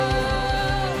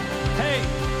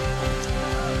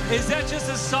Is that just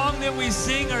a song that we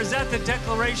sing, or is that the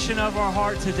declaration of our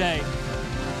heart today?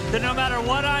 That no matter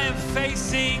what I am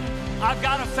facing, I've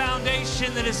got a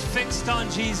foundation that is fixed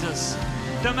on Jesus.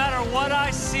 No matter what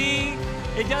I see,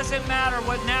 it doesn't matter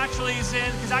what naturally He's in,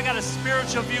 because I got a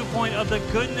spiritual viewpoint of the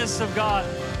goodness of God,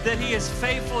 that He is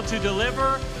faithful to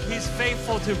deliver, He's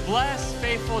faithful to bless,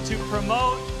 faithful to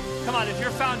promote. Come on, if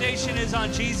your foundation is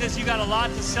on Jesus, you got a lot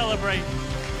to celebrate.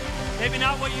 Maybe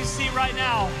not what you see right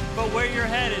now, but where you're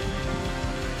headed.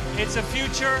 It's a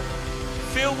future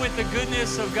filled with the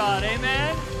goodness of God.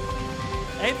 Amen?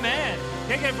 Amen.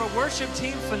 Can't get our worship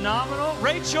team phenomenal.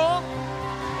 Rachel,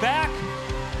 back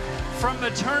from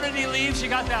maternity leave. She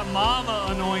got that mama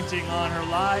anointing on her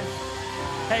life.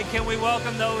 Hey, can we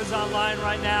welcome those online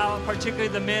right now, particularly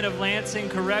the men of Lansing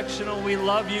Correctional. We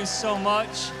love you so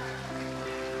much.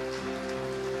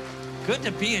 Good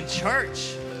to be in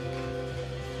church.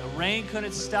 The rain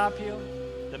couldn't stop you.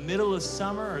 The middle of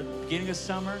summer or the beginning of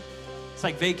summer. It's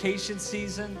like vacation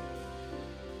season,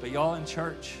 but y'all in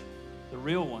church, the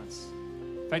real ones.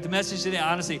 In fact, the message today,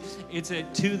 honestly, it's a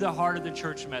to the heart of the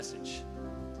church message.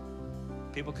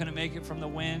 People couldn't make it from the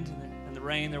wind and the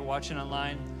rain. They're watching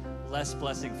online. Less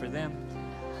blessing for them,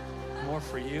 more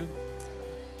for you.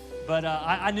 But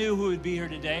I knew who would be here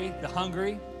today. The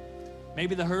hungry,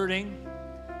 maybe the hurting,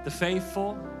 the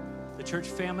faithful, the church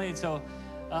family. And so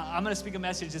I'm going to speak a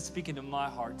message that's speaking to my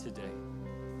heart today.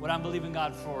 What I'm believing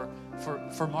God for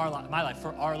my life,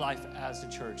 for our life as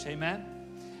a church. Amen?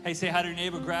 Hey, say hi to your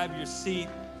neighbor. Grab your seat.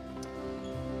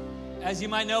 As you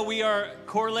might know, we are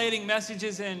correlating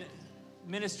messages and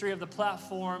ministry of the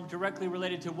platform directly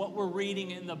related to what we're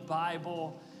reading in the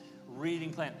Bible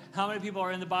reading plan. How many people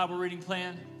are in the Bible reading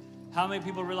plan? How many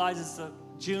people realize it's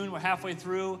June, we're halfway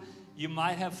through? You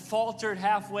might have faltered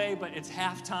halfway, but it's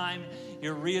halftime.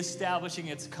 You're reestablishing,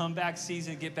 it's comeback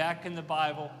season, get back in the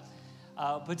Bible.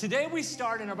 But today we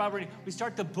start in our Bible reading, we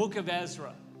start the book of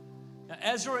Ezra. Now,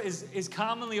 Ezra is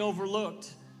commonly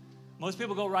overlooked. Most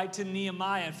people go right to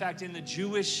Nehemiah. In fact, in the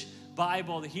Jewish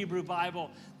Bible, the Hebrew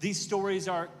Bible, these stories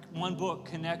are one book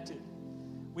connected.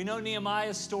 We know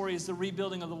Nehemiah's story is the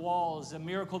rebuilding of the walls, a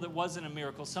miracle that wasn't a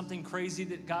miracle, something crazy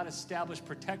that God established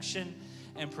protection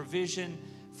and provision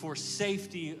for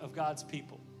safety of God's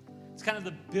people. It's kind of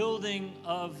the building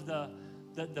of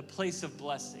the place of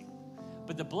blessing.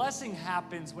 But the blessing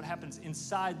happens, what happens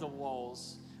inside the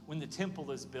walls when the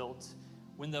temple is built,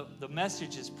 when the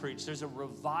message is preached. There's a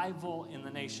revival in the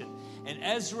nation. And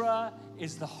Ezra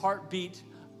is the heartbeat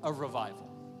of revival.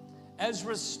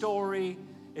 Ezra's story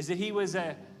is that he was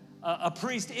a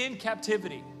priest in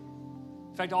captivity.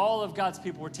 In fact, all of God's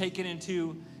people were taken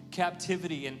into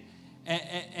captivity.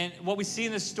 And what we see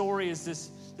in this story is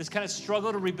this kind of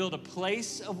struggle to rebuild a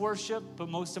place of worship, but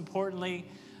most importantly,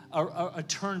 a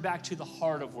turn back to the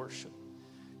heart of worship,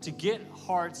 to get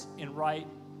hearts in right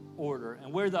order.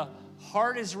 And where the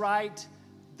heart is right,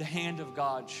 the hand of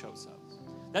God shows up.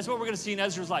 That's what we're going to see in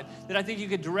Ezra's life, that I think you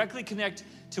could directly connect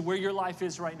to where your life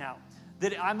is right now.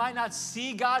 That I might not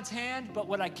see God's hand, but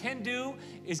what I can do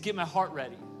is get my heart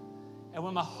ready. And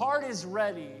when my heart is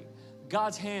ready,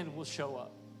 God's hand will show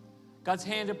up. God's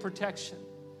hand of protection,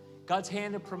 God's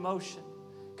hand of promotion,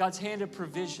 God's hand of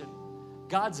provision.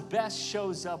 God's best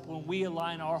shows up when we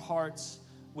align our hearts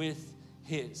with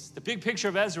His. The big picture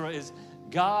of Ezra is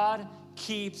God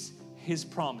keeps His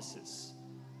promises.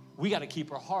 We got to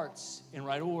keep our hearts in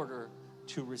right order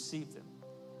to receive them.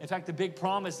 In fact, the big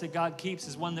promise that God keeps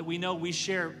is one that we know we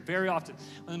share very often.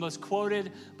 One of the most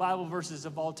quoted Bible verses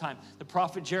of all time. The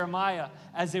prophet Jeremiah,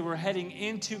 as they were heading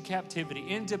into captivity,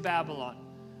 into Babylon,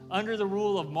 under the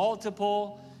rule of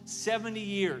multiple 70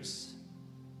 years,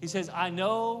 he says, I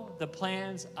know the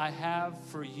plans I have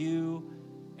for you.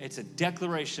 It's a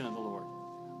declaration of the Lord.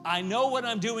 I know what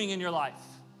I'm doing in your life.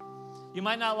 You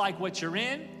might not like what you're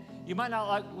in. You might not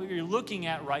like what you're looking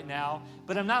at right now,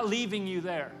 but I'm not leaving you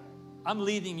there. I'm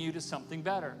leading you to something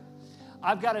better.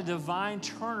 I've got a divine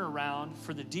turnaround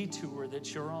for the detour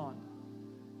that you're on.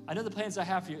 I know the plans I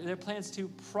have for you. They're plans to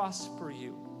prosper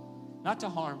you, not to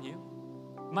harm you.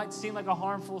 It might seem like a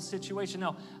harmful situation.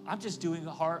 No, I'm just doing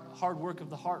the hard work of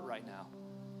the heart right now.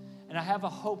 And I have a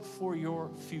hope for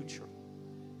your future.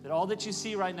 That all that you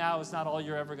see right now is not all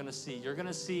you're ever going to see. You're going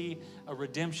to see a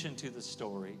redemption to the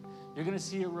story. You're going to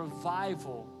see a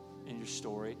revival in your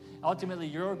story. Ultimately,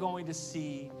 you're going to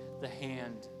see the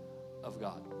hand of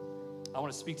God. I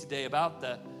want to speak today about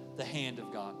the hand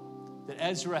of God. That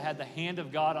Ezra had the hand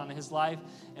of God on his life.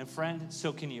 And friend,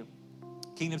 so can you.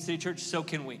 Kingdom City Church, so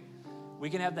can we. We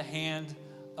can have the hand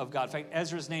of God. In fact,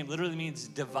 Ezra's name literally means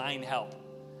divine help.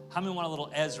 How many want a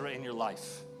little Ezra in your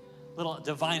life? A little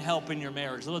divine help in your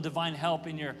marriage, a little divine help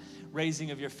in your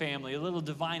raising of your family, a little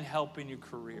divine help in your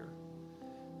career.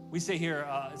 We say here,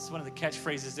 it's one of the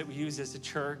catchphrases that we use as a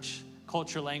church,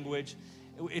 culture, language.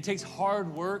 It takes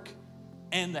hard work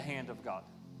and the hand of God.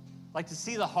 Like to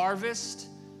see the harvest,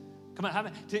 come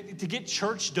on, to get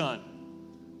church done.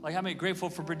 Like how many grateful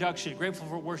for production, grateful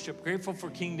for worship, grateful for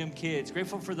Kingdom Kids,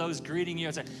 grateful for those greeting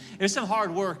you. There's some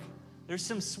hard work, there's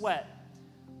some sweat,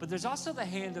 but there's also the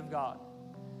hand of God.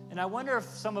 And I wonder if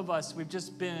some of us, we've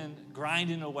just been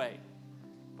grinding away,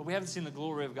 but we haven't seen the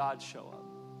glory of God show up.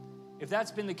 If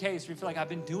that's been the case, we feel like I've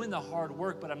been doing the hard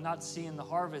work, but I'm not seeing the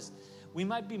harvest, we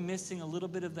might be missing a little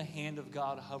bit of the hand of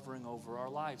God hovering over our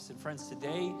lives. And friends,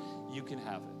 today you can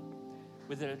have it.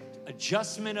 With an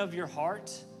adjustment of your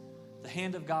heart, the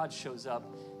hand of God shows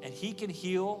up, and he can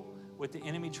heal what the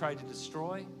enemy tried to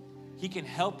destroy. He can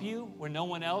help you where no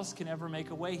one else can ever make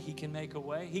a way. He can make a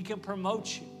way. He can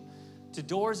promote you to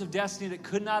doors of destiny that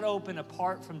could not open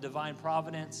apart from divine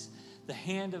providence. The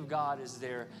hand of God is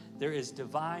there. There is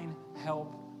divine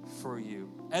help for you.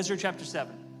 Ezra chapter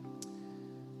 7.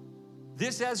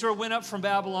 This Ezra went up from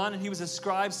Babylon, and he was a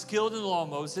scribe skilled in the law of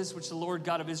Moses, which the Lord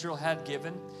God of Israel had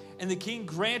given. And the king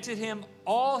granted him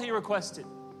all he requested.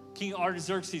 King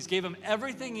Artaxerxes gave him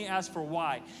everything he asked for.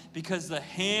 Why? Because the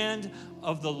hand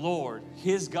of the Lord,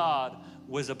 his God,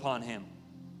 was upon him.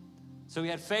 So he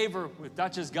had favor with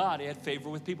not just God, he had favor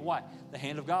with people. Why? The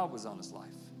hand of God was on his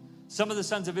life. Some of the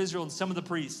sons of Israel and some of the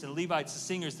priests and Levites, the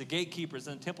singers, the gatekeepers,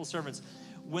 and the temple servants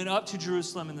went up to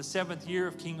Jerusalem in the 7th year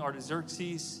of King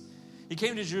Artaxerxes. He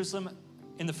came to Jerusalem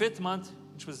in the 5th month,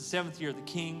 which was the 7th year of the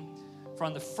king. For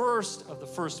on the 1st of the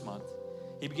 1st month,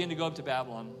 he began to go up to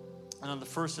Babylon. And on the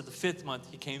 1st of the 5th month,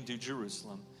 he came to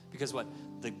Jerusalem. Because what?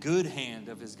 The good hand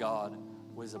of his God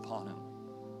was upon him.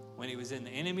 When he was in the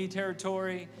enemy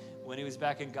territory, when he was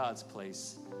back in God's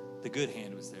place, the good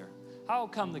hand was there. How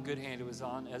come the good hand was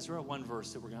on Ezra? One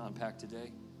verse that we're going to unpack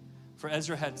today. For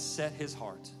Ezra had set his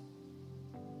heart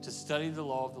to study the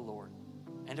law of the Lord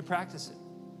and to practice it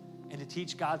and to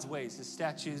teach God's ways, his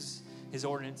statutes, his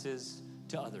ordinances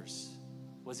to others.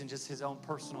 It wasn't just his own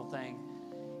personal thing.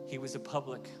 He was a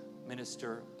public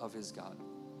minister of his God.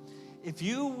 If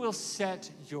you will set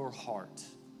your heart,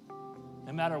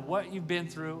 no matter what you've been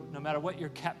through, no matter what your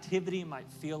captivity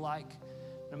might feel like,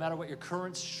 no matter what your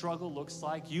current struggle looks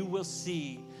like, you will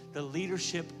see the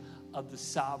leadership of the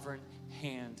sovereign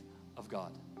hand of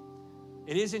God.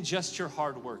 It isn't just your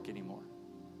hard work anymore.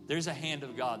 There's a hand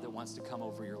of God that wants to come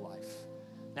over your life.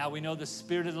 Now we know the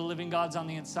Spirit of the living God's on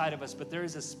the inside of us, but there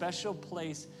is a special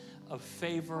place of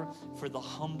favor for the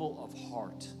humble of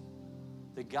heart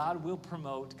that God will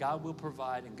promote, God will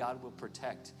provide, and God will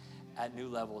protect at new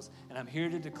levels. And I'm here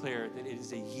to declare that it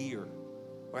is a year.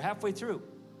 We're halfway through.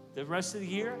 The rest of the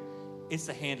year, it's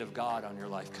the hand of God on your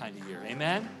life kind of year.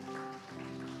 Amen?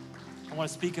 I want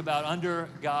to speak about under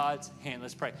God's hand.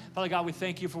 Let's pray. Father God, we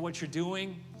thank you for what you're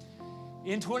doing.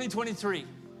 In 2023,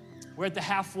 we're at the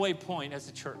halfway point as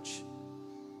a church.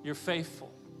 You're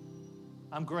faithful.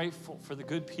 I'm grateful for the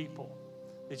good people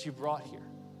that you brought here.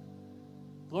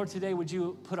 Lord, today would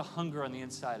you put a hunger on the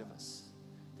inside of us,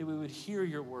 that we would hear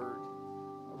your word,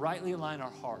 rightly align our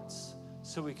hearts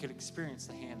so we could experience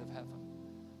the hand of heaven,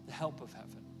 the help of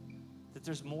heaven, that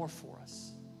there's more for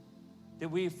us.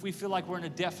 That if we feel like we're in a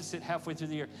deficit halfway through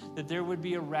the year, that there would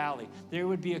be a rally, there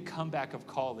would be a comeback of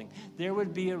calling, there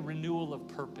would be a renewal of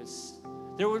purpose,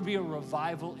 there would be a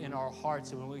revival in our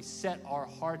hearts. And when we set our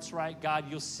hearts right, God,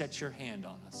 you'll set your hand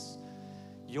on us.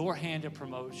 Your hand of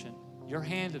promotion, your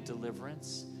hand of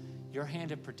deliverance, your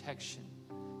hand of protection.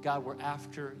 God, we're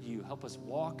after you. Help us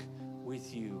walk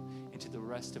with you into the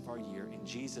rest of our year. In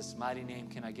Jesus' mighty name,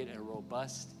 can I get a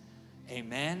robust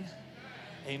amen?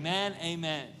 Amen,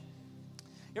 amen.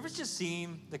 You ever just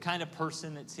seen the kind of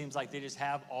person that seems like they just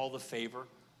have all the favor?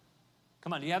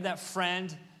 Come on, do you have that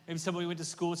friend? Maybe somebody went to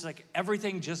school, it's like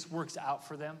everything just works out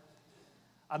for them.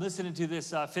 I'm listening to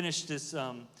this, finished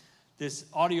this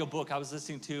audio book I was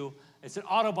listening to. It's an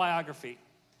autobiography,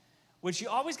 which you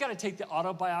always got to take the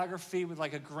autobiography with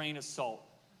like a grain of salt,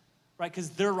 right?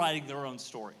 Because they're writing their own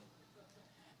story.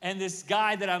 And this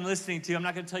guy that I'm listening to, I'm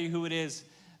not going to tell you who it is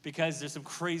because there's some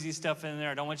crazy stuff in there.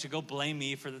 I don't want you to go blame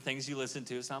me for the things you listen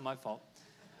to. It's not my fault.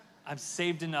 I'm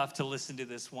saved enough to listen to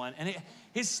this one. And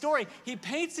his story, he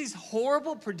paints these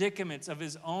horrible predicaments of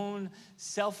his own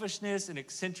selfishness and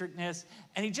eccentricness,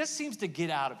 and he just seems to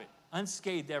get out of it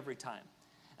unscathed every time.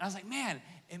 And I was like, man,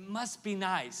 it must be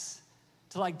nice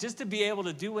to like just to be able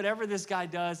to do whatever this guy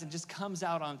does and just comes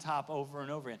out on top over and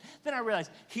over again. Then I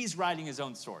realized he's writing his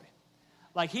own story.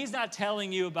 Like, he's not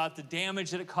telling you about the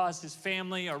damage that it caused his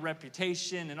family or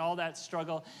reputation and all that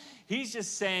struggle. He's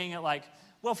just saying it like,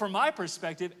 well, from my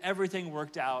perspective, everything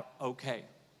worked out okay.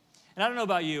 And I don't know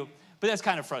about you, but that's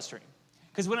kind of frustrating.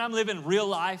 Because when I'm living real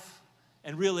life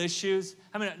and real issues,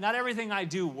 I mean, not everything I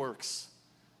do works.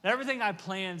 Not everything I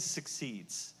plan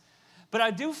succeeds. But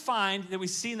I do find that we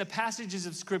see in the passages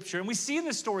of Scripture, and we see in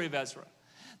the story of Ezra,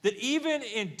 that even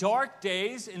in dark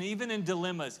days and even in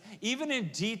dilemmas, even in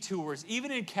detours,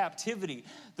 even in captivity,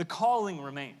 the calling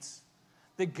remains.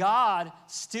 That God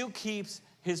still keeps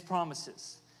his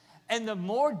promises. And the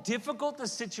more difficult the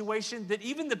situation that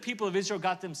even the people of Israel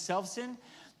got themselves in,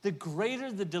 the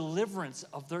greater the deliverance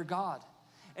of their God.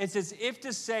 It's as if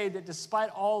to say that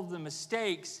despite all of the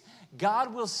mistakes,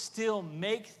 God will still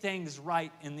make things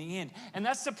right in the end. And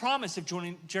that's the promise of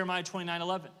Jeremiah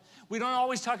 29:11. We don't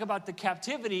always talk about the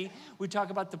captivity. We talk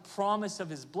about the promise of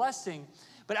his blessing.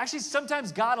 But actually,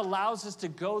 sometimes God allows us to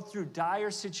go through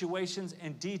dire situations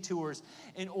and detours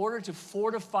in order to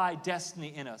fortify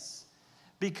destiny in us.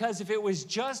 Because if it was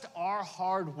just our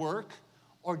hard work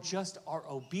or just our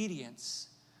obedience,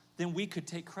 then we could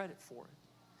take credit for it.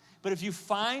 But if you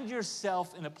find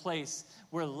yourself in a place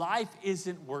where life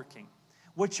isn't working,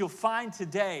 what you'll find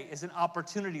today is an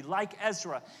opportunity, like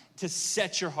Ezra, to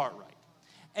set your heart right.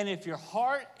 And if your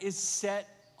heart is set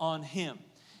on him,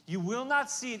 you will not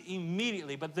see it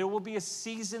immediately, but there will be a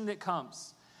season that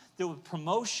comes. The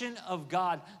promotion of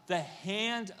God, the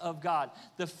hand of God,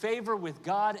 the favor with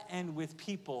God and with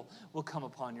people will come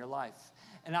upon your life.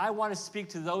 And I want to speak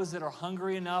to those that are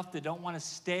hungry enough, that don't want to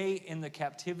stay in the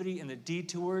captivity and the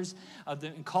detours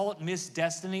and call it missed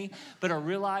destiny, but are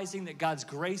realizing that God's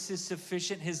grace is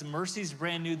sufficient. His mercy is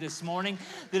brand new this morning.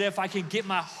 That if I can get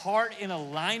my heart in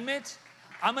alignment,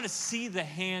 I'm going to see the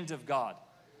hand of God.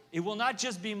 It will not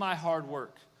just be my hard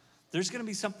work. There's going to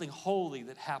be something holy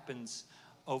that happens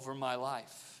over my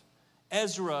life.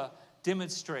 Ezra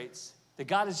demonstrates that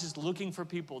God is just looking for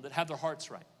people that have their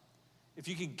hearts right. If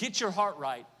you can get your heart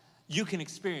right, you can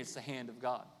experience the hand of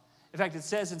God. In fact, it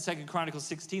says in 2 Chronicles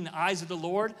 16, the eyes of the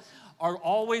Lord are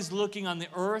always looking on the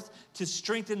earth to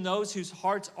strengthen those whose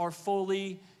hearts are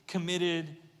fully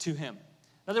committed to him.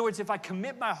 In other words, if I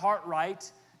commit my heart right,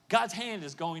 God's hand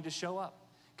is going to show up.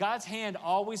 God's hand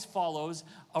always follows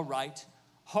a right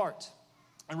heart.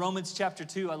 In Romans chapter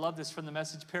 2, I love this from the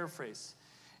Message paraphrase.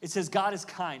 It says, God is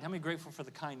kind. How many are grateful for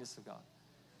the kindness of God?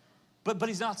 But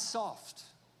he's not soft.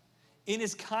 In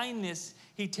his kindness,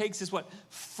 he takes us what?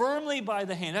 Firmly by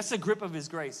the hand. That's the grip of his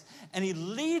grace. And he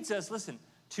leads us, listen,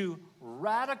 to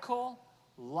radical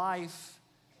life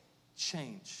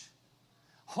change.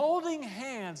 Holding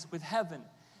hands with heaven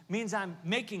means I'm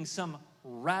making some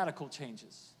radical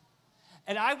changes.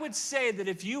 And I would say that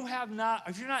if you're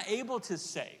not able to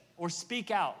say or speak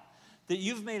out that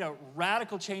you've made a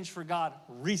radical change for God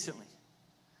recently,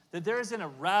 that there isn't a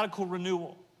radical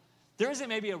renewal, there isn't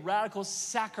maybe a radical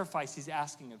sacrifice he's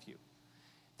asking of you,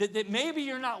 that maybe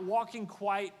you're not walking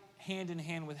quite hand in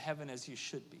hand with heaven as you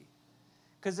should be.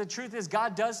 Because the truth is,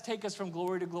 God does take us from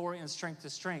glory to glory and strength to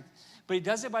strength, but he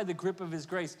does it by the grip of his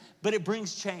grace, but it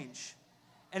brings change.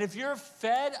 And if you're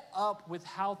fed up with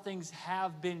how things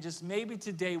have been, just maybe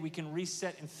today we can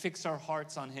reset and fix our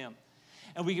hearts on him.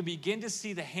 And we can begin to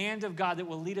see the hand of God that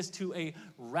will lead us to a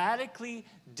radically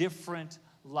different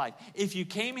life. If you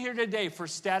came here today for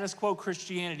status quo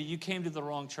Christianity, you came to the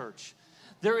wrong church.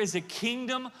 There is a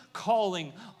kingdom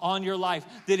calling on your life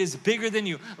that is bigger than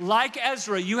you. Like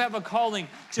Ezra, you have a calling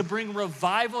to bring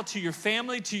revival to your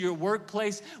family, to your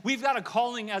workplace. We've got a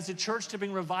calling as a church to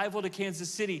bring revival to Kansas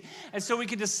City. And so we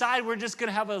can decide we're just going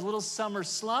to have a little summer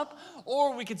slump,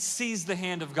 or we could seize the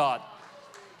hand of God.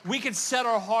 We could set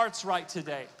our hearts right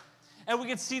today. And we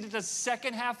can see that the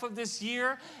second half of this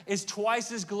year is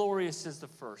twice as glorious as the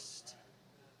first.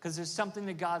 Because there's something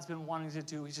that God's been wanting to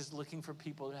do. He's just looking for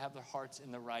people to have their hearts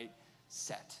in the right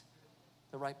set,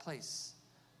 the right place.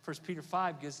 1 Peter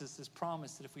 5 gives us this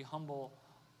promise that if we humble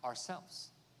ourselves,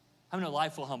 how many know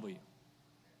life will humble you?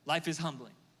 Life is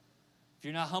humbling. If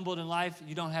you're not humbled in life,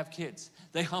 you don't have kids.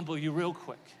 They humble you real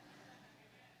quick.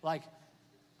 Like,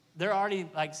 they're already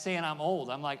like saying I'm old.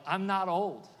 I'm like, I'm not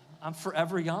old. I'm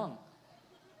forever young.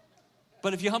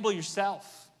 But if you humble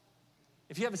yourself,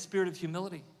 if you have a spirit of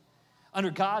humility, under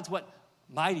God's what?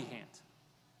 Mighty hand.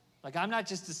 Like, I'm not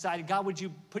just deciding, God, would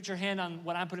you put your hand on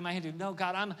what I'm putting my hand to? No,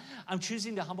 God, I'm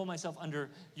choosing to humble myself under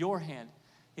your hand.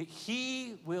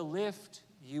 He will lift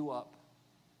you up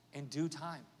in due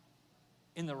time,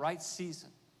 in the right season,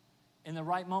 in the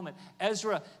right moment.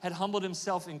 Ezra had humbled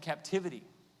himself in captivity,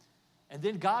 and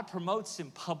then God promotes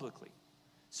him publicly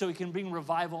so he can bring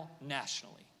revival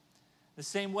nationally. The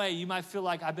same way, you might feel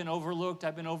like I've been overlooked,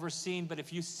 I've been overseen, but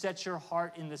if you set your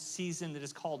heart in the season that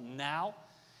is called now,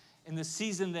 in the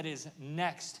season that is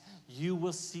next, you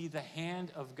will see the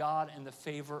hand of God and the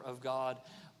favor of God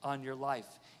on your life.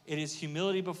 It is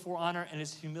humility before honor, and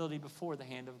it's humility before the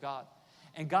hand of God.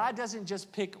 And God doesn't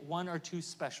just pick one or two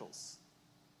specials.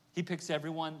 He picks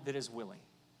everyone that is willing.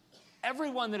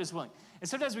 Everyone that is willing. And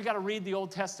sometimes we got to read the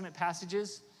Old Testament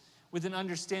passages with an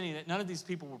understanding that none of these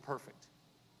people were perfect.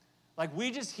 Like,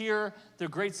 we just hear their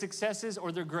great successes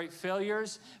or their great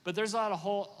failures, but there's a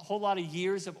whole lot of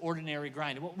years of ordinary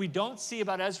grind. And what we don't see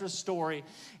about Ezra's story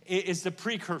is the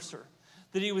precursor,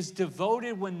 that he was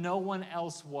devoted when no one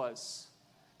else was.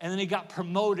 And then he got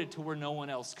promoted to where no one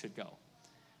else could go.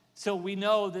 So we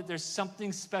know that there's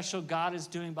something special God is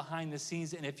doing behind the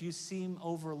scenes, and if you seem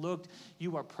overlooked,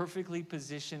 you are perfectly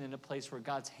positioned in a place where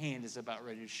God's hand is about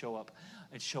ready to show up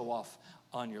and show off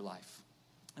on your life.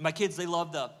 And my kids, they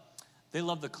love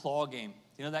the claw game.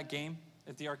 You know that game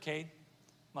at the arcade?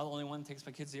 Am I the only one that takes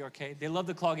my kids to the arcade? They love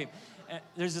the claw game.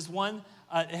 There's this one,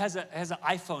 it has an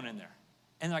iPhone in there.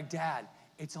 And they're like, Dad,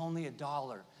 it's only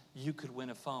 $1. You could win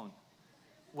a phone.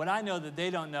 What I know that they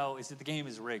don't know is that the game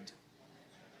is rigged.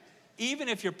 Even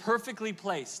if you're perfectly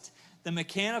placed, the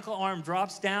mechanical arm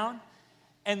drops down,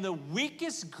 and the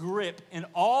weakest grip in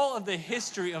all of the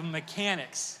history of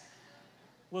mechanics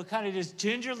will kind of just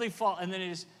gingerly fall, and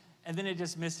then it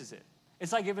just misses it.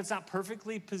 It's like if it's not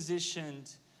perfectly positioned,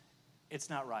 it's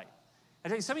not right. I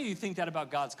think some of you think that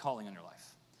about God's calling on your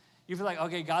life. You feel like,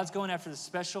 okay, God's going after the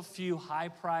special few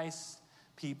high-priced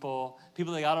people that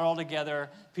got it all together,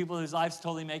 people whose life's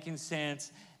totally making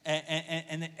sense,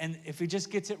 and if he just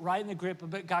gets it right in the grip,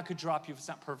 but God could drop you if it's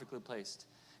not perfectly placed.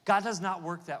 God does not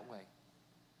work that way.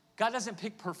 God doesn't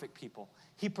pick perfect people.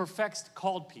 He perfects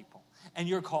called people, and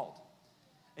you're called,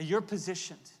 and you're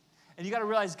positioned. And you got to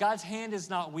realize God's hand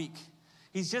is not weak.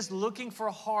 He's just looking for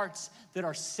hearts that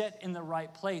are set in the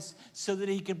right place so that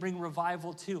he can bring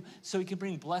revival to, so he can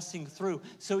bring blessing through,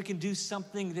 so he can do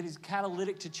something that is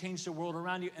catalytic to change the world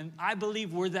around you. And I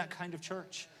believe we're that kind of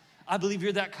church. I believe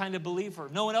you're that kind of believer.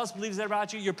 No one else believes that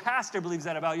about you. Your pastor believes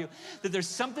that about you, that there's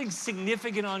something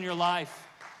significant on your life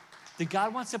that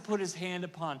God wants to put his hand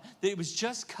upon, that it was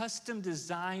just custom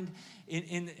designed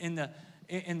in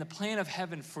the plan of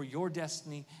heaven for your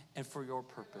destiny and for your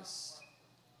purpose.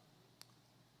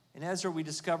 In Ezra, we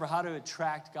discover how to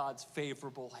attract God's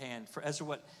favorable hand. For Ezra,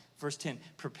 what? Verse 10,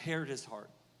 prepared his heart.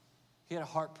 He had a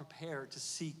heart prepared to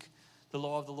seek the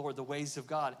law of the Lord, the ways of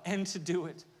God, and to do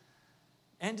it.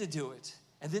 And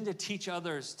then to teach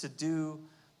others to do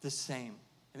the same.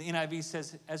 And the NIV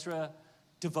says Ezra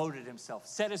devoted himself,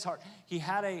 set his heart. He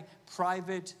had a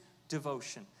private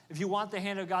devotion. If you want the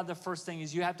hand of God, the first thing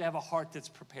is you have to have a heart that's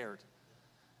prepared.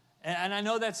 And I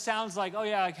know that sounds like, oh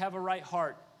yeah, I have a right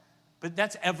heart. But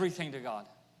that's everything to God.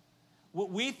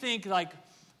 What we think, like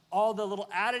all the little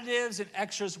additives and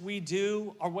extras we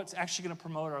do are what's actually going to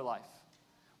promote our life.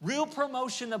 Real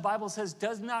promotion, the Bible says,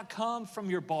 does not come from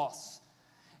your boss.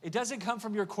 It doesn't come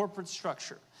from your corporate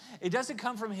structure. It doesn't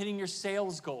come from hitting your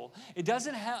sales goal. It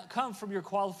doesn't come from your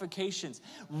qualifications.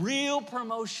 Real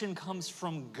promotion comes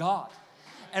from God.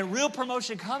 And real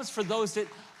promotion comes for those that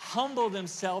humble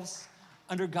themselves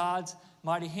under God's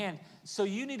mighty hand. So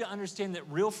you need to understand that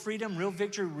real freedom, real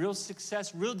victory, real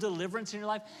success, real deliverance in your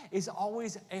life is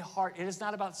always a heart. It is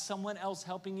not about someone else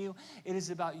helping you. It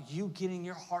is about you getting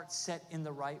your heart set in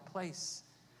the right place.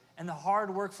 And the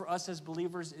hard work for us as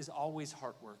believers is always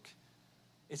heart work.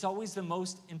 It's always the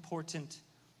most important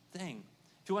thing.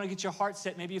 If you want to get your heart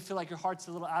set, maybe you feel like your heart's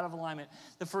a little out of alignment,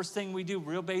 the first thing we do,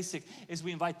 real basic, is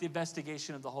we invite the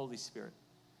investigation of the Holy Spirit.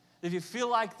 If you feel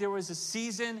like there was a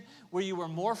season where you were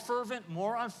more fervent,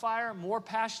 more on fire, more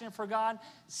passionate for God,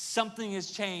 something has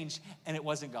changed, and it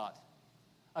wasn't God.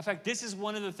 In fact, this is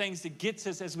one of the things that gets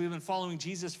us as we've been following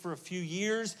Jesus for a few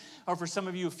years, or for some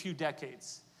of you, a few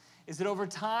decades, is that over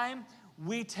time,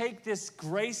 we take this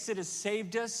grace that has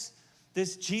saved us,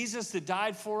 this Jesus that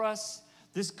died for us,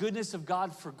 this goodness of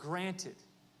God for granted,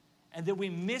 and that we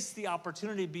miss the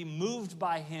opportunity to be moved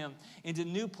by him into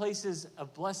new places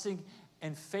of blessing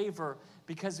and favor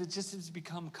because it just has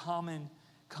become common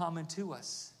to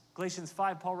us. Galatians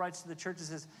 5, Paul writes to the church and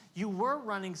says, you were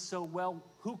running so well,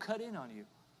 who cut in on you?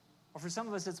 Or for some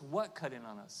of us, it's what cut in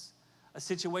on us? A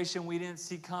situation we didn't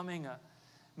see coming.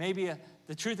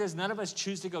 The truth is none of us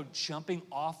choose to go jumping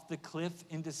off the cliff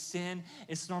into sin.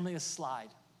 It's normally a slide.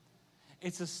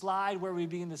 It's a slide where we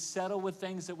begin to settle with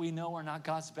things that we know are not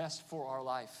God's best for our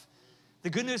life. The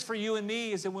good news for you and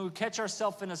me is that when we catch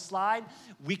ourselves in a slide,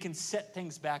 we can set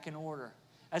things back in order.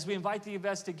 As we invite the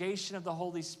investigation of the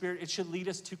Holy Spirit, it should lead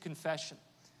us to confession.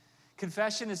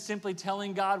 Confession is simply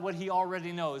telling God what he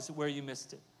already knows where you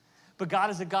missed it. But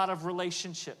God is a God of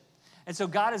relationship. And so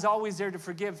God is always there to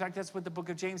forgive. In fact, that's what the book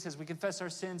of James says. We confess our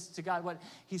sins to God. What?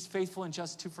 He's faithful and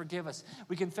just to forgive us.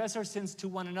 We confess our sins to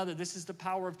one another. This is the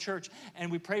power of church.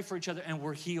 And we pray for each other and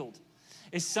we're healed.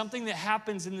 It's something that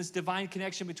happens in this divine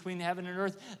connection between heaven and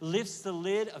earth, lifts the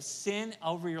lid of sin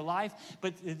over your life.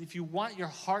 But if you want your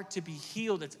heart to be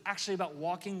healed, it's actually about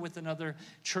walking with another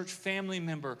church family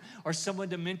member or someone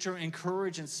to mentor,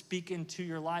 encourage, and speak into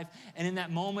your life. And in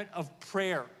that moment of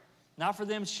prayer, not for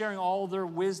them sharing all their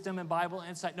wisdom and Bible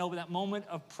insight. No, but that moment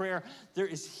of prayer, there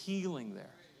is healing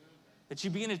there. That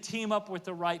you begin to team up with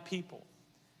the right people.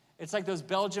 It's like those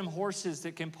Belgian horses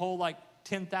that can pull like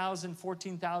 10,000,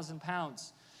 14,000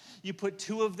 pounds. You put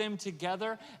two of them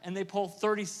together and they pull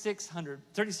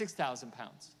 36,000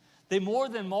 pounds. They more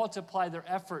than multiply their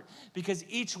effort because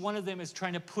each one of them is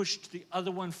trying to push the other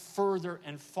one further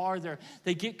and farther.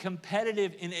 They get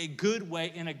competitive in a good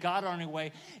way, in a God-honoring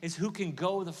way, is who can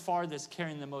go the farthest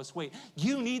carrying the most weight.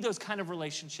 You need those kind of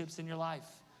relationships in your life.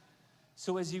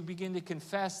 So as you begin to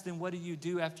confess, then what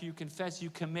do? After you confess? You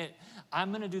commit.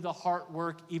 I'm going to do the hard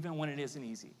work even when it isn't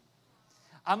easy.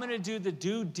 I'm going to do the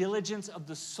due diligence of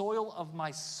the soil of my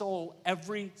soul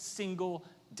every single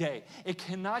day. It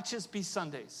cannot just be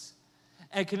Sundays.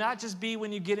 And it cannot just be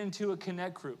when you get into a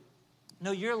connect group.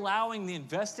 No, you're allowing the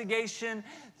investigation,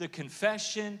 the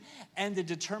confession, and the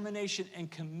determination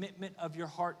and commitment of your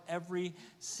heart every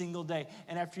single day.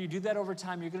 And after you do that over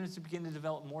time, you're going to begin to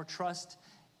develop more trust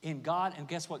in God. And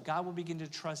guess what? God will begin to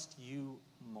trust you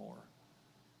more.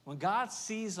 When God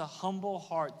sees a humble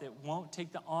heart that won't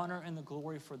take the honor and the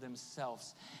glory for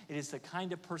themselves, it is the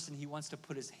kind of person he wants to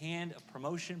put his hand of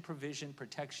promotion, provision,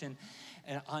 protection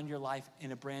on your life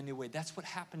in a brand new way. That's what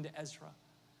happened to Ezra.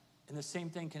 And the same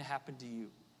thing can happen to you.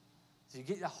 So you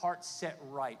get the heart set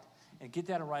right and get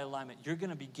that in right alignment, you're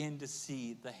going to begin to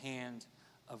see the hand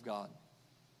of God.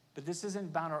 But this isn't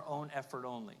about our own effort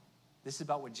only. This is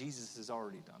about what Jesus has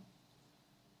already done.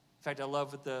 In fact, I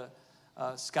love what the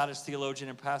Scottish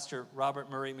theologian and pastor Robert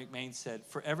Murray McMahon said,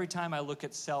 "For every time I look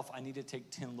at self, I need to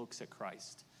take 10 looks at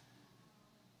Christ."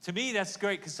 To me, that's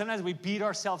great because sometimes we beat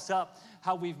ourselves up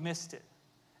how we've missed it.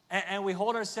 And we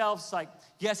hold ourselves like,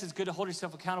 yes, it's good to hold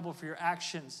yourself accountable for your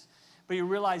actions, but you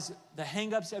realize the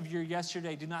hang-ups of your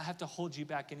yesterday do not have to hold you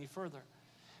back any further.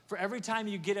 For every time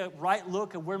you get a right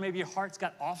look at where maybe your heart's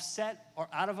got offset or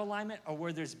out of alignment or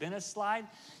where there's been a slide,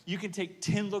 you can take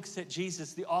 10 looks at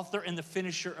Jesus, the author and the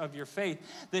finisher of your faith,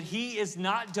 that he is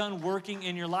not done working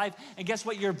in your life. And guess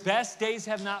what? Your best days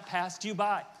have not passed you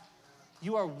by.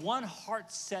 You are one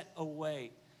heart set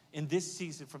away in this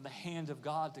season from the hand of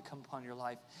God to come upon your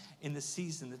life in the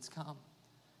season that's come.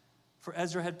 For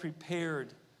Ezra had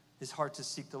prepared his heart to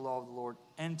seek the law of the Lord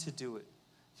and to do it.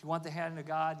 If you want the hand of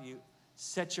God, you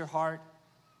set your heart,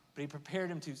 but he prepared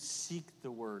him to seek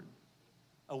the word,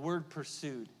 a word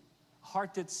pursued, a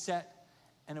heart that's set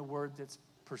and a word that's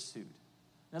pursued.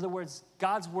 In other words,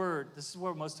 God's word, this is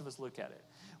where most of us look at it.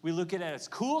 We look at it as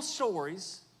cool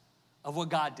stories of what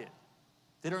God did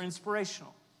that are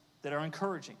inspirational, that are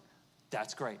encouraging.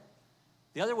 That's great.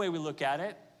 The other way we look at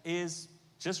it is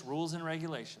just rules and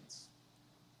regulations.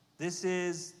 This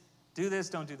is, do this,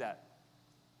 don't do that.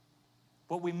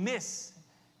 What we miss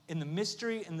in the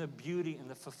mystery and the beauty and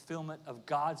the fulfillment of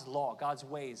God's law, God's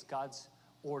ways, God's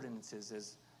ordinances,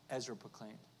 as Ezra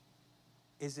proclaimed,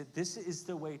 is that this is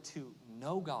the way to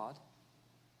know God,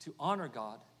 to honor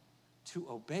God, to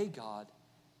obey God,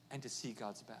 and to see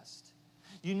God's best.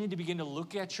 You need to begin to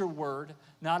look at your word,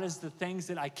 not as the things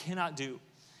that I cannot do,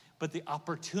 but the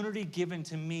opportunity given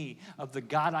to me of the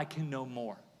God I can know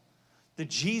more, the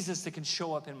Jesus that can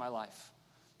show up in my life,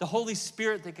 the Holy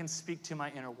Spirit that can speak to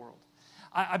my inner world.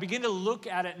 I begin to look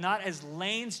at it not as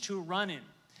lanes to run in,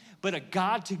 but a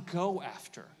God to go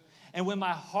after. And when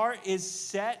my heart is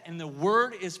set and the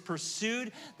word is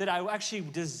pursued, that I actually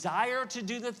desire to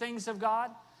do the things of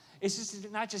God, it's just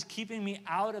not just keeping me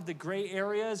out of the gray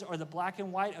areas or the black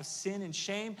and white of sin and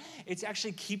shame. It's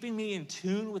actually keeping me in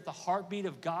tune with the heartbeat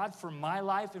of God for my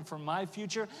life and for my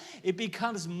future. It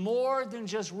becomes more than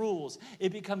just rules.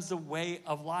 It becomes the way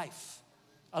of life.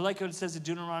 I like what it says in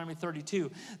Deuteronomy 32.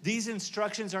 These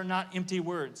instructions are not empty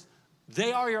words.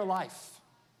 They are your life.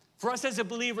 For us as a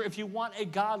believer, if you want a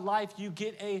God life, you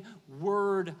get a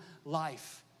word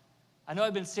life. I know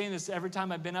I've been saying this every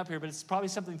time I've been up here, but it's probably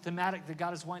something thematic that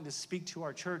God is wanting to speak to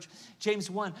our church.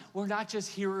 James 1, we're not just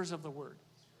hearers of the word.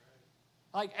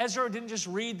 Like Ezra didn't just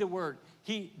read the word,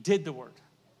 he did the word.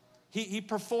 He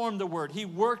performed the word. He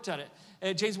worked on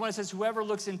it. James 1 says, whoever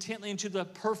looks intently into the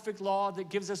perfect law that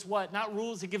gives us what? Not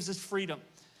rules, it gives us freedom.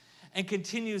 And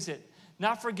continues it.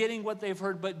 not forgetting what they've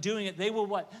heard, but doing it, they will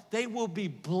what? They will be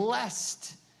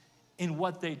blessed in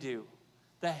what they do.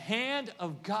 The hand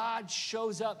of God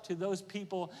shows up to those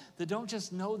people that don't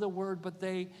just know the word, but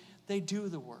they do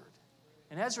the word.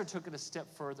 And Ezra took it a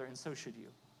step further, and so should you.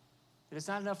 That it's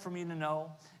not enough for me to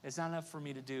know. It's not enough for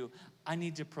me to do. I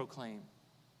need to proclaim.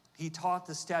 He taught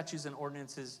the statutes and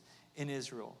ordinances in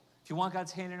Israel. If you want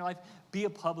God's hand in your life, be a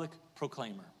public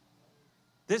proclaimer.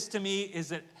 This, to me,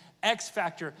 is an X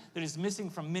factor that is missing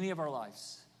from many of our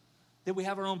lives. That we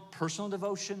have our own personal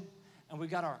devotion, and we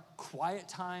got our quiet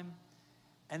time,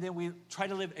 and then we try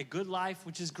to live a good life,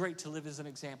 which is great to live as an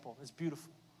example. It's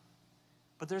beautiful.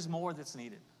 But there's more that's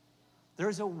needed.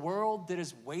 There's a world that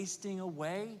is wasting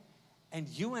away, and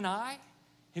you and I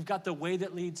have got the way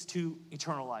that leads to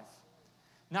eternal life.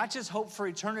 Not just hope for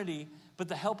eternity, but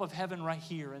the help of heaven right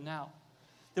here and now.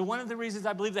 That one of the reasons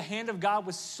I believe the hand of God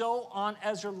was so on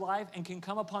Ezra's life and can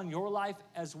come upon your life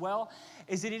as well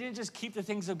is that he didn't just keep the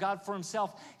things of God for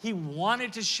himself. He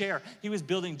wanted to share. He was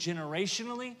building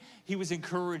generationally. He was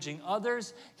encouraging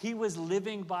others. He was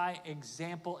living by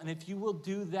example. And if you will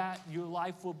do that, your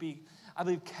life will be, I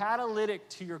believe, catalytic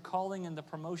to your calling and the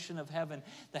promotion of heaven.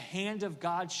 The hand of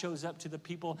God shows up to the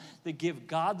people that give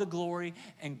God the glory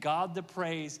and God the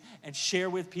praise and share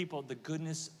with people the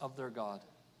goodness of their God.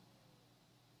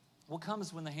 What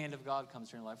comes when the hand of God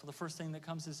comes in your life? Well, the first thing that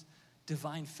comes is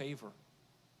divine favor.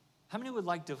 How many would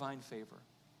like divine favor?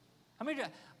 How many?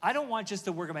 I don't want just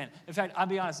the work of man. In fact, I'll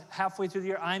be honest, halfway through the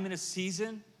year, I'm in a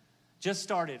season, just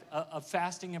started, of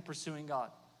fasting and pursuing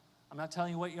God. I'm not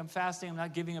telling you what I'm fasting. I'm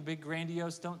not giving a big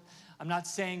grandiose. I'm not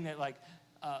saying that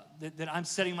that I'm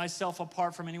setting myself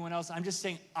apart from anyone else. I'm just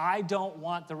saying I don't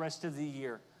want the rest of the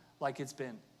year like it's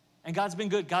been. And God's been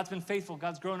good. God's been faithful.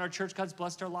 God's grown our church. God's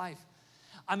blessed our life.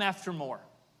 I'm after more.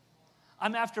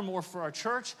 I'm after more for our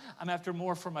church. I'm after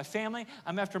more for my family.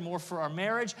 I'm after more for our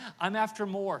marriage. I'm after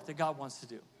more that God wants to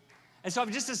do. And so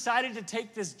I've just decided to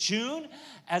take this June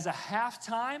as a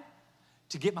halftime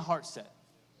to get my heart set,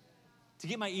 to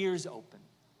get my ears open.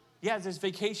 Yeah, there's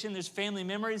vacation, there's family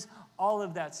memories, all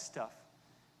of that stuff.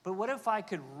 But what if I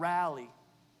could rally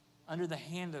under the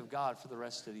hand of God for the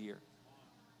rest of the year?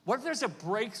 What if there's a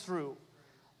breakthrough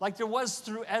like there was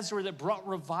through Ezra that brought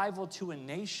revival to a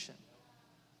nation?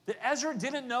 That Ezra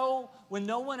didn't know when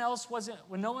no one else was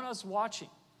watching.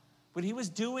 But he was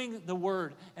doing the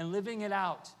word and living it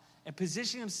out and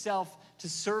positioning himself to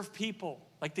serve people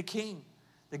like the king.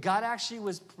 That God actually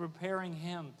was preparing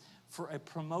him for a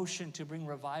promotion to bring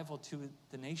revival to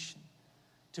the nation.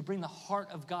 To bring the heart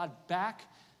of God back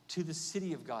to the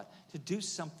city of God. To do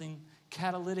something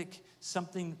catalytic,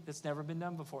 something that's never been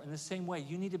done before. In the same way,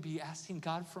 you need to be asking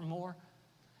God for more,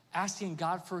 asking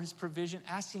God for his provision,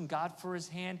 asking God for his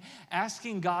hand,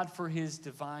 asking God for his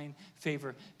divine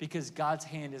favor, because God's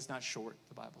hand is not short,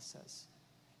 the Bible says.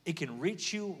 It can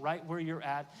reach you right where you're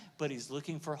at, but he's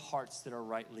looking for hearts that are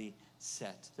rightly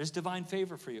set. There's divine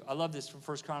favor for you. I love this from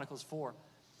 1 Chronicles 4.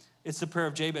 It's the prayer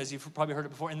of Jabez. You've probably heard it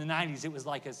before. In the 90s, it was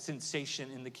like a sensation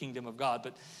in the kingdom of God,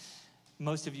 but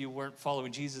most of you weren't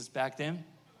following Jesus back then.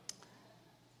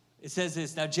 It says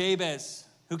this, now Jabez,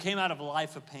 who came out of a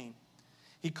life of pain,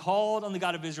 he called on the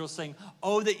God of Israel saying,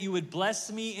 oh, that you would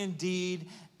bless me indeed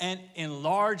and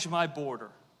enlarge my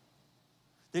border,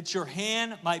 that your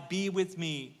hand might be with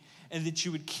me and that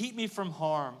you would keep me from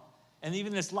harm. And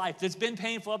even this life that's been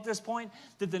painful up to this point,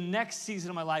 that the next season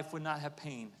of my life would not have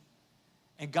pain.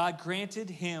 And God granted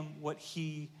him what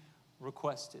he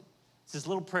requested. It's this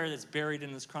little prayer that's buried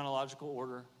in this chronological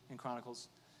order in Chronicles.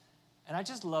 And I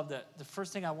just love that. The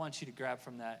first thing I want you to grab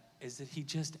from that is that he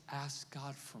just asked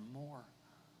God for more.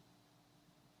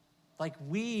 And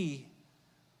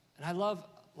I love,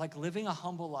 living a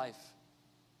humble life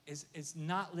is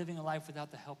not living a life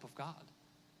without the help of God.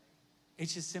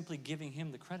 It's just simply giving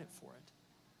him the credit for it.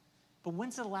 But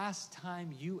when's the last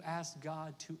time you asked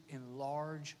God to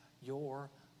enlarge your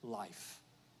life?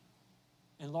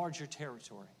 Enlarge your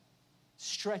territory.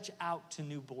 Stretch out to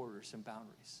new borders and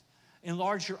boundaries.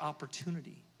 Enlarge your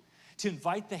opportunity. To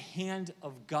invite the hand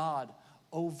of God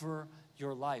over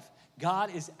your life.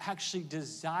 God is actually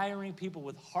desiring people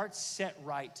with hearts set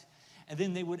right. And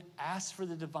then they would ask for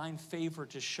the divine favor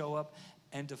to show up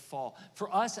and to fall.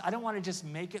 For us, I don't want to just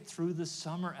make it through the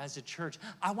summer as a church.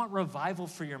 I want revival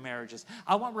for your marriages.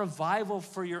 I want revival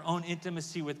for your own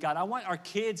intimacy with God. I want our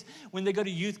kids, when they go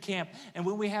to youth camp and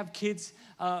when we have kids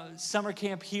summer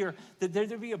camp here, that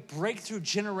there be a breakthrough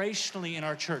generationally in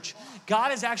our church.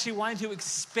 God is actually wanting to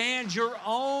expand your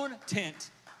own tent,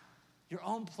 your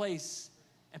own place,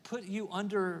 and put you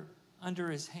under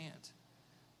his hand.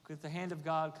 With the hand of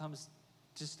God comes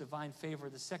just divine favor.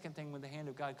 The second thing, when the hand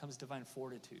of God comes, divine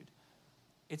fortitude.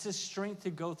 It's a strength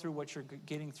to go through what you're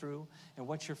getting through and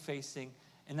what you're facing,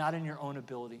 and not in your own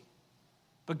ability,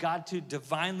 but God to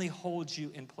divinely hold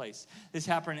you in place. This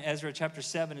happened in Ezra chapter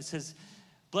 7. It says,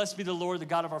 "Blessed be the Lord, the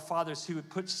God of our fathers, who would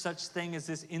put such thing as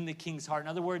this in the king's heart." In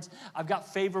other words, I've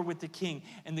got favor with the king,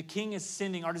 and the king is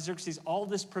sending Artaxerxes all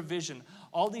this provision,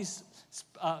 all these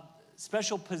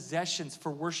special possessions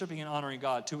for worshiping and honoring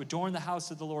God, to adorn the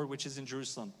house of the Lord, which is in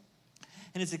Jerusalem.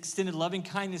 And has extended loving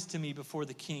kindness to me before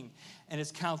the king and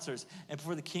his counselors, and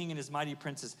before the king and his mighty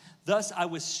princes. Thus I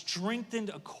was strengthened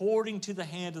according to the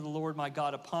hand of the Lord my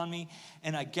God upon me,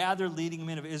 and I gathered leading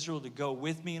men of Israel to go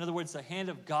with me. In other words, the hand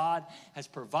of God has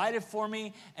provided for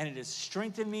me, and it has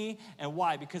strengthened me. And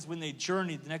why? Because when they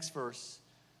journeyed, the next verse,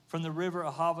 from the river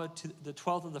Ahava to the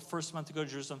 12th of the first month to go to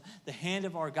Jerusalem, the hand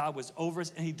of our God was over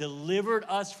us, and he delivered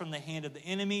us from the hand of the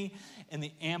enemy and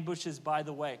the ambushes by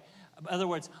the way. In other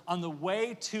words, on the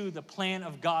way to the plan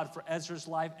of God for Ezra's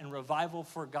life and revival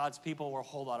for God's people were a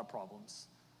whole lot of problems.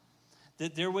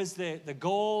 That there was the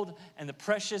gold and the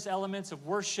precious elements of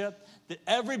worship that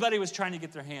everybody was trying to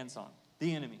get their hands on,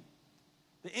 the enemy.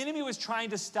 The enemy was trying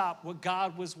to stop what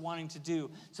God was wanting to do.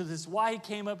 So this is why he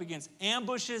came up against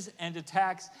ambushes and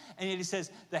attacks. And yet he says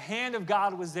the hand of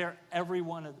God was there every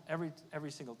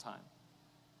single time.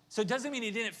 So it doesn't mean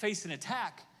he didn't face an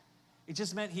attack. It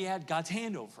just meant he had God's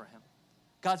hand over him,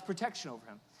 God's protection over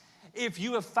him. If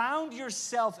you have found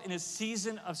yourself in a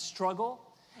season of struggle,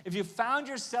 if you found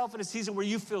yourself in a season where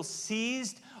you feel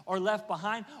seized or left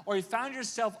behind, or you found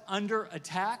yourself under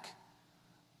attack,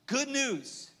 good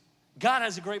news, God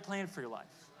has a great plan for your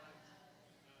life.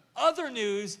 Other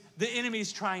news, the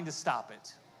enemy's trying to stop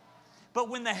it. But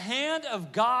when the hand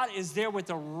of God is there with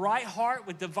the right heart,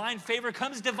 with divine favor,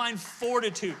 comes divine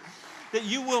fortitude, that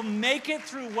you will make it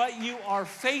through what you are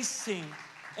facing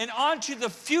and onto the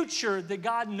future, that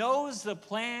God knows the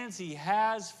plans he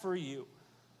has for you.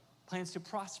 Plans to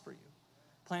prosper you,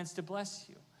 plans to bless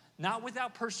you. Not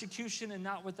without persecution and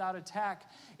not without attack.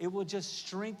 It will just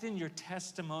strengthen your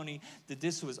testimony that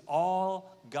this was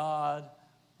all God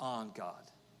on God.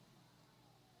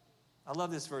 I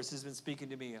love this verse. It's been speaking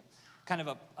to me. Kind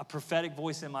of a prophetic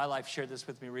voice in my life shared this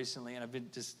with me recently, and I've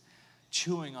been just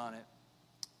chewing on it.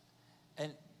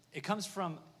 And it comes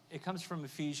from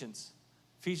Ephesians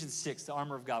 6, the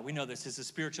armor of God. We know this is a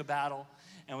spiritual battle,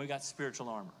 and we got spiritual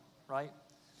armor, right?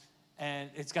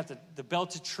 And it's got the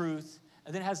belt of truth,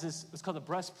 and then it has this, what's called the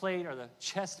breastplate or the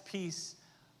chest piece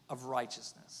of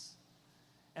righteousness.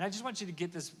 And I just want you to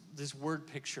get this word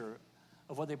picture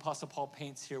of what the Apostle Paul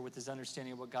paints here with his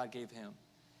understanding of what God gave him.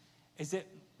 Is that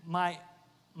my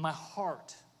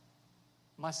heart,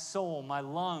 my soul, my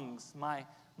lungs, my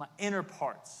inner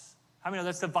parts. How many know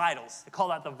that's the vitals? They call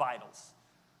that the vitals.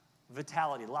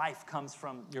 Vitality, life comes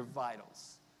from your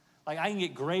vitals. Like I can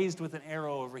get grazed with an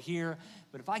arrow over here,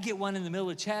 but if I get one in the middle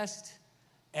of the chest,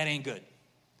 it ain't good.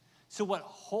 So what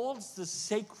holds the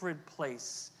sacred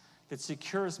place that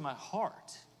secures my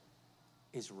heart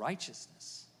is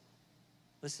righteousness.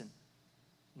 Listen,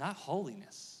 not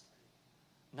holiness,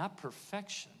 not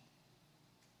perfection.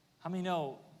 How many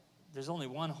know there's only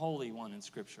one holy one in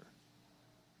Scripture?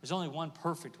 There's only one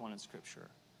perfect one in Scripture.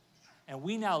 And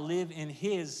we now live in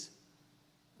his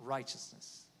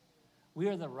righteousness. We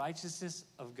are the righteousness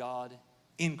of God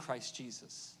in Christ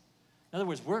Jesus. In other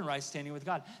words, we're in right standing with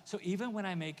God. So even when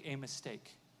I make a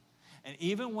mistake, and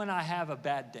even when I have a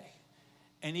bad day,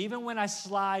 and even when I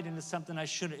slide into something I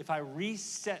shouldn't, if I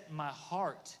reset my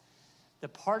heart, the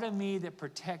part of me that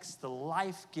protects the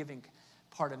life-giving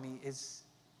part of me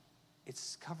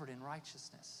it's covered in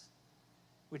righteousness,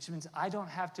 which means I don't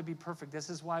have to be perfect. This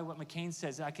is why what McCain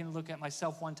says, I can look at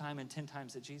myself one time and 10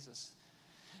 times at Jesus,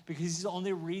 because he's the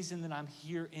only reason that I'm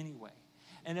here anyway.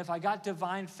 And if I got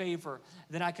divine favor,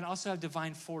 then I can also have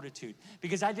divine fortitude,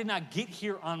 because I did not get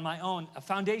here on my own. A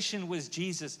foundation was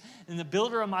Jesus, and the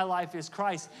builder of my life is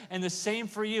Christ. And the same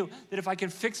for you, that if I can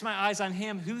fix my eyes on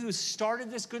him, who started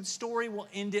this good story will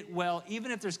end it well. Even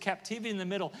if there's captivity in the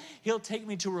middle, he'll take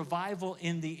me to revival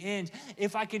in the end.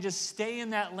 If I can just stay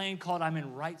in that lane called I'm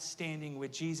in right standing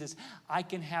with Jesus, I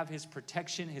can have his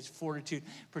protection, his fortitude,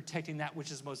 protecting that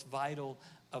which is most vital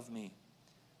of me.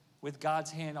 With God's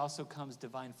hand also comes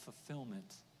divine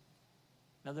fulfillment.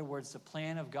 In other words, the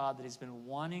plan of God that he's been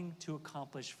wanting to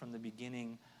accomplish from the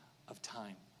beginning of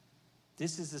time.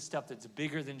 This is the stuff that's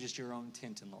bigger than just your own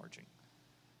tent enlarging,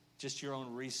 just your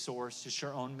own resource, just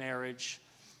your own marriage,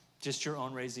 just your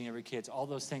own raising of your kids. All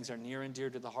those things are near and dear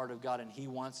to the heart of God, and he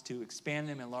wants to expand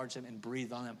them, enlarge them, and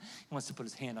breathe on them. He wants to put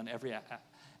his hand on every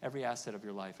asset of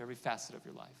your life, every facet of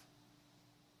your life.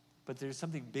 But there's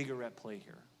something bigger at play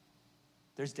here.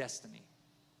 There's destiny.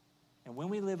 And when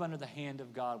we live under the hand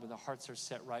of God, when our hearts are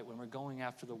set right, when we're going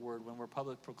after the word, when we're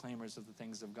public proclaimers of the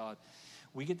things of God,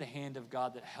 we get the hand of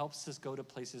God that helps us go to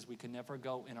places we can never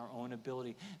go in our own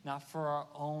ability, not for our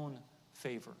own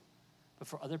favor, but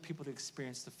for other people to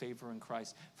experience the favor in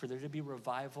Christ, for there to be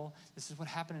revival. This is what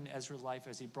happened in Ezra's life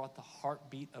as he brought the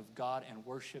heartbeat of God and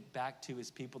worship back to his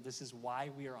people. This is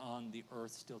why we are on the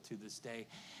earth still to this day,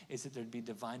 is that there'd be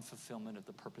divine fulfillment of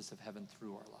the purpose of heaven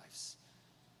through our lives.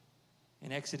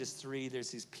 In Exodus 3,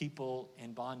 there's these people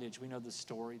in bondage. We know the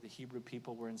story. The Hebrew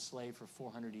people were enslaved for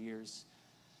 400 years.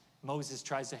 Moses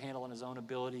tries to handle on his own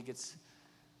ability, gets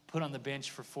put on the bench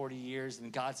for 40 years,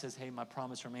 and God says, hey, my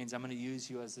promise remains. I'm going to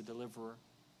use you as the deliverer.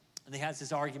 And he has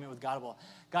this argument with God. Well,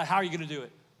 God, how are you going to do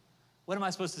it? What am I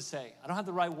supposed to say? I don't have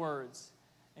the right words.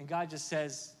 And God just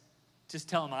says, just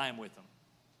tell him I am with him.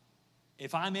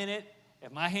 If I'm in it,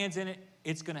 if my hand's in it,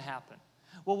 it's going to happen.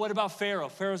 Well, what about Pharaoh?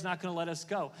 Pharaoh's not going to let us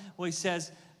go. Well, he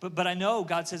says, but I know,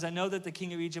 God says, I know that the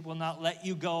king of Egypt will not let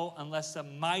you go unless a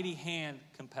mighty hand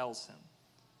compels him.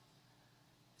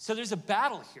 So there's a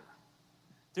battle here.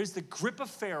 There's the grip of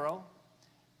Pharaoh,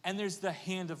 and there's the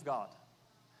hand of God.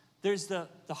 There's the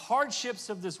hardships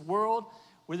of this world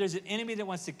where there's an enemy that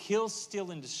wants to kill,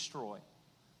 steal, and destroy.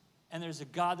 And there's a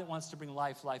God that wants to bring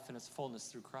life in its fullness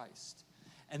through Christ.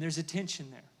 And there's a tension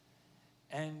there.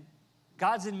 And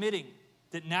God's admitting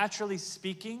that naturally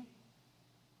speaking,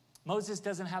 Moses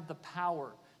doesn't have the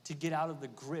power to get out of the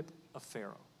grip of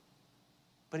Pharaoh.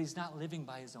 But he's not living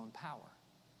by his own power.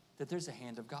 That there's a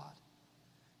hand of God.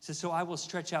 He says, so I will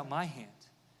stretch out my hand,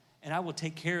 and I will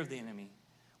take care of the enemy.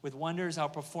 With wonders I'll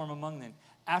perform among them.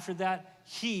 After that,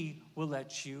 he will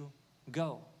let you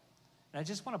go. And I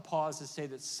just want to pause to say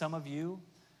that some of you,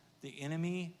 the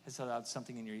enemy has allowed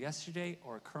something in your yesterday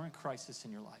or a current crisis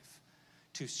in your life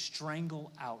to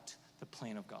strangle out the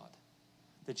plan of God.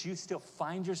 That you still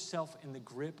find yourself in the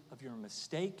grip of your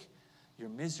mistake, your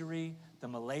misery, the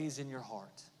malaise in your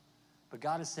heart. But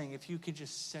God is saying, if you could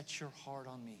just set your heart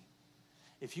on me,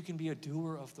 if you can be a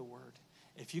doer of the word,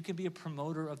 if you can be a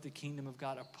promoter of the kingdom of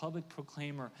God, a public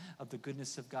proclaimer of the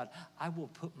goodness of God, I will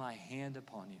put my hand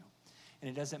upon you. And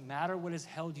it doesn't matter what has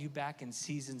held you back in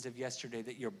seasons of yesterday,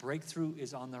 that your breakthrough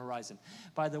is on the horizon.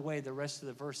 By the way, the rest of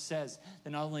the verse says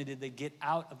that not only did they get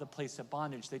out of the place of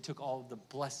bondage, they took all of the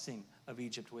blessing of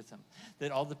Egypt with them. That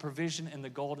all the provision and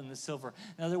the gold and the silver.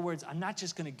 In other words, I'm not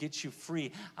just going to get you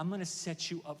free. I'm going to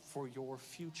set you up for your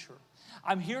future.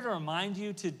 I'm here to remind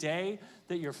you today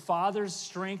that your father's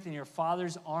strength and your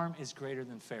father's arm is greater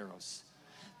than Pharaoh's.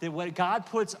 That what God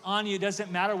puts on you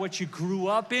doesn't matter what you grew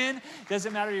up in,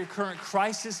 doesn't matter your current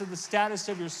crisis or the status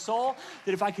of your soul,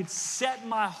 that if I could set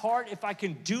my heart, if I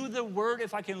can do the word,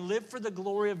 if I can live for the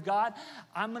glory of God,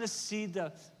 I'm going to see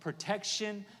the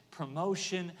protection,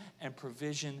 promotion, and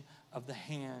provision of the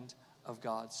hand of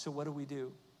God. So what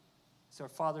do? So our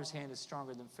Father's hand is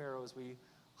stronger than Pharaoh's. We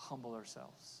humble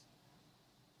ourselves.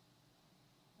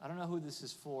 I don't know who this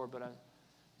is for, but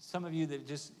some of you that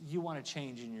just, you want to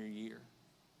change in your year.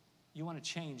 You want to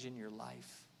change in your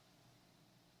life.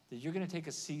 That you're going to take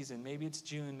a season, maybe it's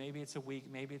June, maybe it's a week,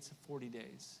 maybe it's 40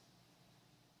 days.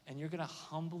 And you're going to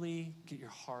humbly get your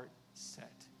heart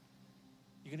set.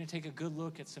 You're going to take a good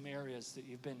look at some areas that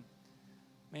you've been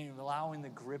allowing the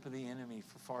grip of the enemy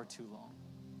for far too long.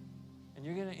 And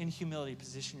you're going to, in humility,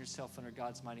 position yourself under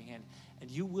God's mighty hand. And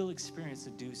you will experience a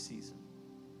due season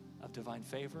of divine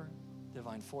favor,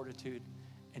 divine fortitude,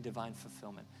 and divine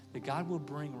fulfillment. That God will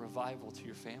bring revival to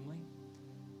your family,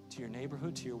 to your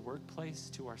neighborhood, to your workplace,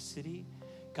 to our city.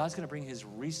 God's going to bring his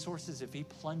resources. If he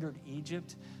plundered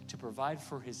Egypt to provide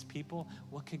for his people,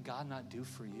 what could God not do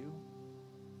for you?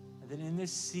 And then in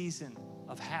this season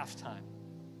of halftime,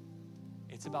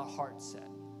 it's about heart set.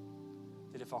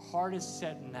 That if our heart is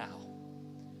set now,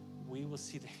 we will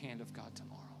see the hand of God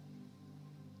tomorrow.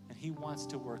 And he wants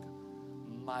to work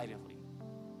mightily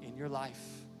in your life,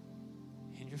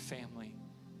 in your family,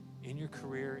 in your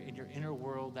career, in your inner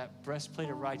world. That breastplate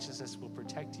of righteousness will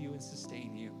protect you and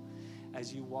sustain you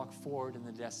as you walk forward in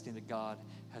the destiny that God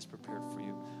has prepared for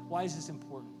you. Why is this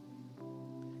important?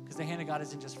 Because the hand of God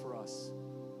isn't just for us.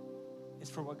 It's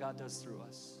for what God does through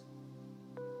us.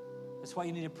 That's why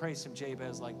you need to pray some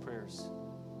Jabez-like prayers.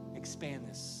 Expand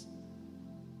this.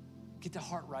 Get the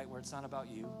heart right where it's not about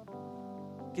you.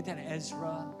 Get that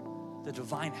Ezra, the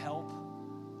divine help.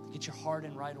 Get your heart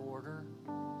in right order.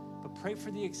 But pray for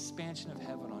the expansion of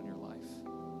heaven on your life.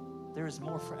 There is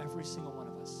more for every single one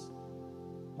of us.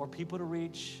 More people to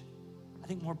reach. I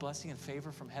think more blessing and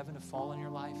favor from heaven to fall in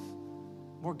your life.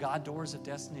 More God doors of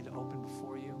destiny to open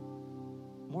before you.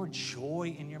 More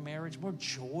joy in your marriage. More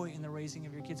joy in the raising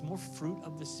of your kids. More fruit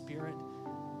of the Spirit.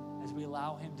 as we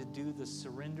allow him to do the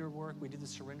surrender work, we do the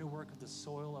surrender work of the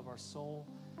soil of our soul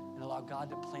and allow God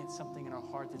to plant something in our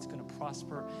heart that's going to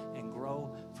prosper and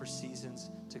grow for seasons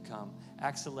to come.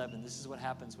 Acts 11, this is what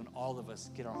happens when all of us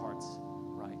get our hearts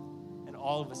right and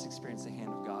all of us experience the hand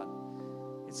of God.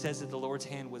 It says that the Lord's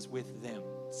hand was with them,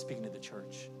 speaking to the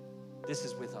church. This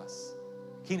is with us.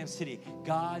 Kingdom City,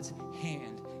 God's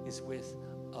hand is with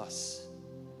us.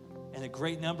 And a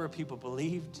great number of people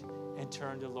believed and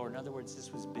turned to the Lord. In other words,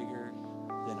 this was bigger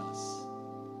than us.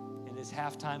 In this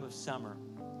halftime of summer,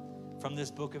 from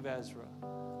this book of Ezra,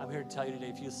 I'm here to tell you today,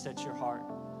 if you'll set your heart,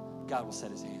 God will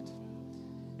set his hand.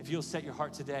 If you'll set your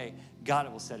heart today,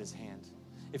 God will set his hand.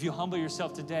 If you humble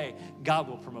yourself today, God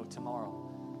will promote tomorrow.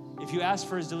 If you ask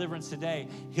for his deliverance today,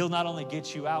 he'll not only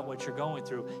get you out what you're going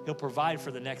through, he'll provide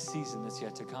for the next season that's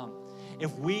yet to come.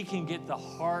 If we can get the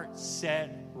heart set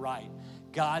right,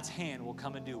 God's hand will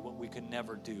come and do what we could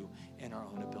never do in our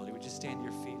own ability. Would you stand to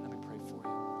your feet? Let me pray for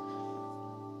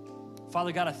you.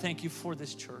 Father God, I thank you for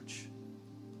this church.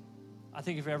 I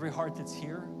thank you for every heart that's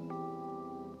here.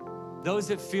 Those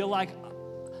that feel like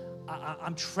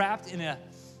I'm trapped in a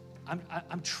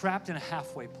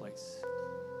halfway place.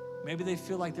 Maybe they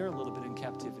feel like they're a little bit in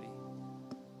captivity.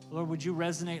 Lord, would you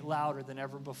resonate louder than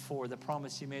ever before the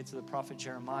promise you made to the prophet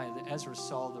Jeremiah, that Ezra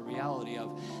saw the reality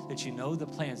of, that you know the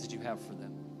plans that you have for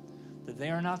them, that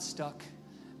they are not stuck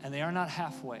and they are not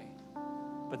halfway,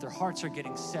 but their hearts are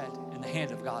getting set and the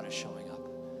hand of God is showing up.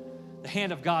 The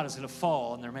hand of God is going to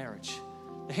fall on their marriage.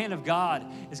 The hand of God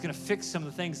is going to fix some of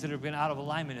the things that have been out of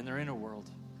alignment in their inner world.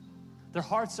 Their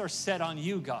hearts are set on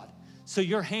you, God, so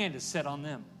your hand is set on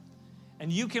them.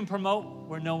 And you can promote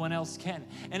where no one else can.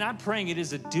 And I'm praying it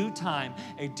is a due time,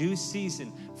 a due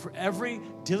season for every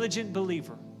diligent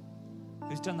believer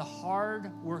who's done the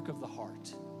hard work of the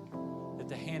heart, that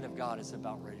the hand of God is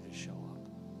about ready to show up.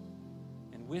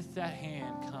 And with that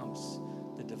hand comes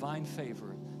the divine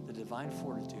favor, the divine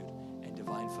fortitude, and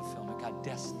divine fulfillment. God,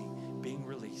 destiny being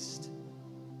released.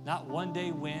 Not one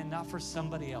day win, not for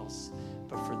somebody else,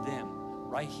 but for them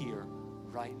right here,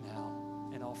 right now,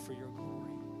 and all for your glory.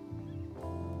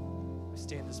 We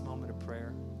stay in this moment of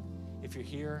prayer. If you're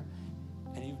here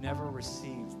and you've never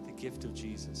received the gift of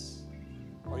Jesus,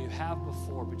 or you have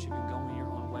before, but you've been going your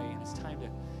own way, and it's time to,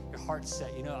 your heart's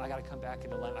set, you know, I got to come back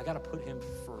into life. I got to put him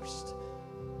first.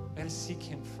 I got to seek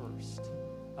him first.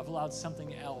 I've allowed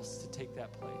something else to take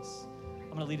that place.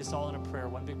 I'm going to lead us all in a prayer.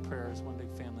 One big prayer is one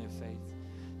big family of faith,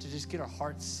 to just get our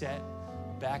hearts set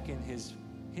back in his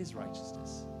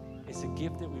righteousness. It's a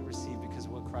gift that we receive because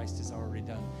of what Christ has already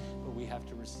done, but we have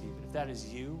to receive it. If that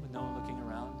is you, with no one looking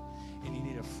around, and you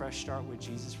need a fresh start with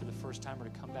Jesus for the first time, or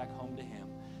to come back home to him,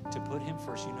 to put him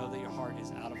first, you know that your heart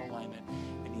is out of alignment,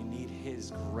 and you need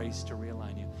his grace to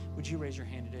realign you. Would you raise your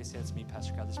hand today? Say, that's me,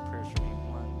 Pastor God. This prayer is for me.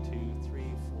 1, 2, 3,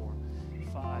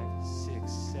 4, 5,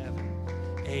 6,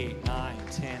 7, 8, 9,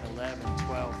 10, 11,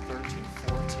 12, 13,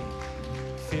 14.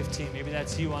 15, maybe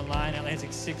that's you online,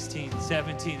 Atlantic 16,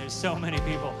 17. There's so many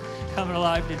people coming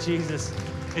alive to Jesus.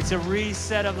 It's a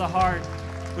reset of the heart,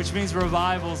 which means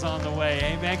revival's on the way.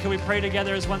 Amen. Can we pray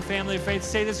together as one family of faith?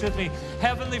 Say this with me.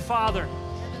 Heavenly Father,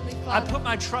 I put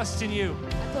my trust in you.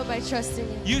 I put my trust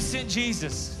in you. You sent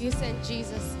Jesus. You sent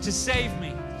Jesus to save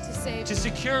me. To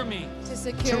secure me.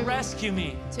 To rescue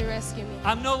me. To rescue me.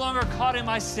 I'm no longer caught in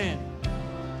my sin.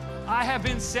 I have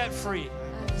been set free.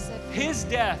 His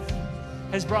death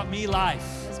has brought me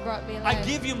life. I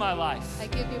give you my life. I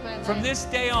give you my life. From this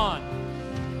day on,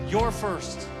 you're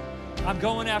first. I'm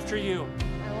going after you.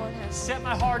 Set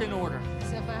my heart in order.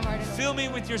 Fill me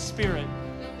with your spirit.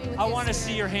 I want to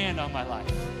see your hand on my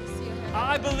life.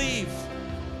 I believe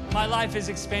my life is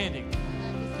expanding.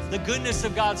 The goodness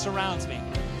of God surrounds me.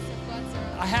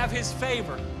 I have his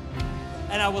favor,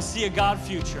 and I will see a God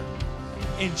future.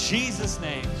 In Jesus'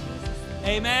 name,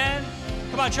 amen.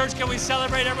 Come on, church, can we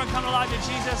celebrate everyone coming alive to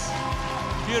Jesus?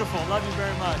 Beautiful. Love you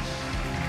very much.